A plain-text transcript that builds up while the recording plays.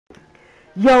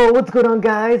Yo, what's going on,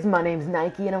 guys? My name's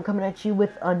Nikee and I'm coming at you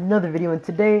with another video, and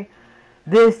today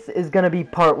this is gonna be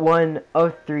part 1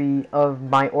 of 3 of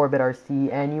my ORBITRC.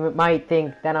 And you might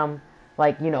think that I'm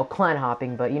like, clan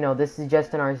hopping, but this is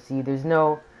just an RC. There's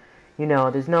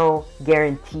no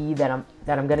guarantee that I'm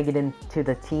gonna get into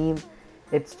the team.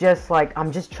 It's just like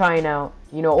I'm just trying out.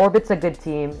 Orbit's a good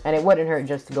team and it wouldn't hurt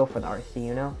just to go for the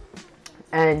RC,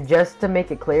 And just to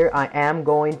make it clear, I am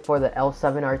going for the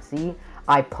L7 RC.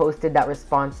 I posted that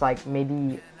response like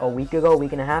maybe a week ago, a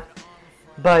week and a half.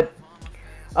 But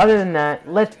other than that,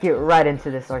 let's get right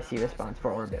into this RC response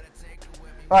for Orbit.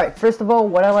 Alright, first of all,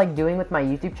 what I like doing with my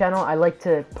YouTube channel, I like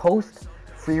to post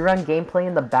free run gameplay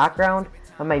in the background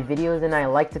of my videos, and I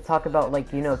like to talk about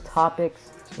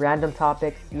topics, random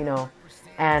topics,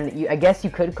 and I guess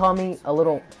you could call me a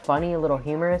little funny, a little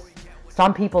humorous.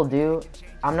 Some people do.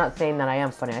 I'm not saying that I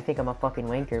am funny. I think I'm a fucking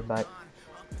wanker, but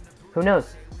who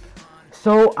knows?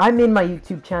 So I made my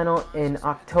YouTube channel in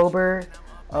October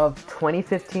of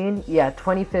 2015. Yeah,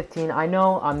 2015. I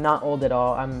know I'm not old at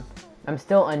all. I'm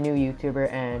still a new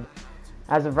YouTuber, and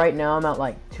as of right now, I'm at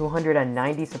like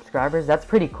 290 subscribers. That's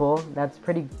pretty cool. That's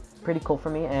pretty cool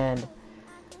for me. And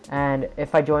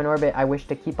if I join Orbit, I wish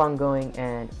to keep on going.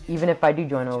 And even if I do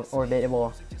join Orbit, it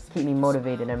will keep me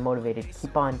motivated to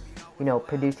keep on,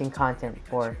 producing content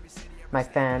for my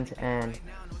fans and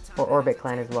for Orbit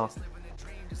Clan as well.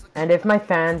 And if my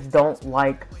fans don't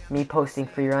like me posting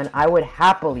free run, I would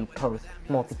happily post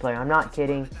multiplayer. I'm not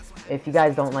kidding. If you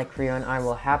guys don't like free run, I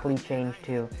will happily change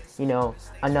to,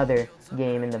 another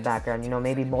game in the background.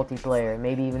 Maybe multiplayer,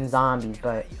 maybe even zombies,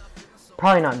 but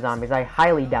probably not zombies. I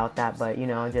highly doubt that, but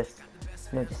just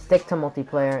stick to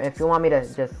multiplayer. If you want me to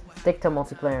just stick to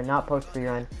multiplayer and not post free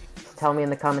run, just tell me in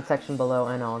the comment section below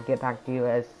and I'll get back to you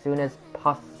as soon as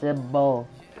possible.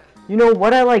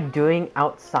 What I like doing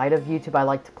outside of YouTube, I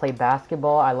like to play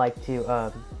basketball. I like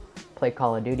to play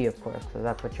Call of Duty, of course, so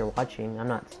that's what you're watching. I'm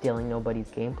not stealing nobody's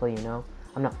gameplay,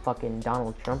 I'm not fucking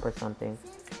Donald Trump or something.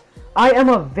 I am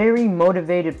a very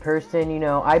motivated person,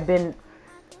 I've been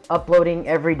uploading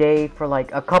every day for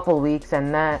like a couple weeks, and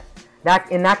in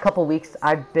that couple weeks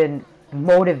I've been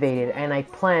motivated, and I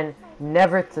plan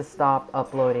never to stop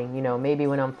uploading. Maybe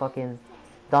when I'm fucking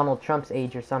Donald Trump's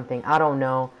age or something, I don't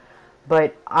know.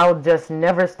 But I'll just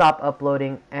never stop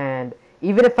uploading, and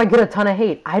even if I get a ton of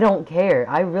hate, I don't care.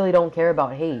 I really don't care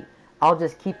about hate. I'll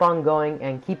just keep on going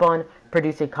and keep on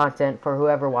producing content for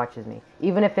whoever watches me.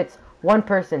 Even if it's one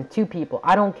person, 2 people,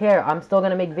 I don't care. I'm still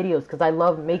gonna make videos because I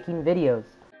love making videos.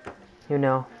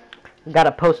 You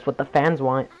gotta post what the fans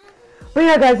want. But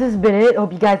yeah, guys, this has been it.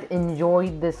 Hope you guys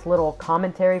enjoyed this little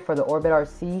commentary for the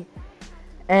ORBITRC.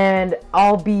 And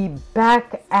I'll be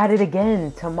back at it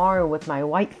again tomorrow with my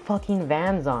white fucking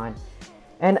Vans on.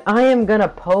 And I am gonna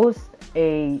post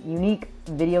a unique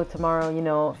video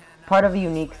tomorrow, part of a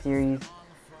unique series.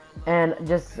 And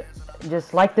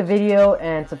just like the video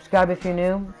and subscribe if you're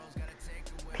new.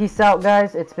 Peace out,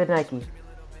 guys. It's been Nikee.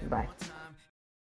 Bye.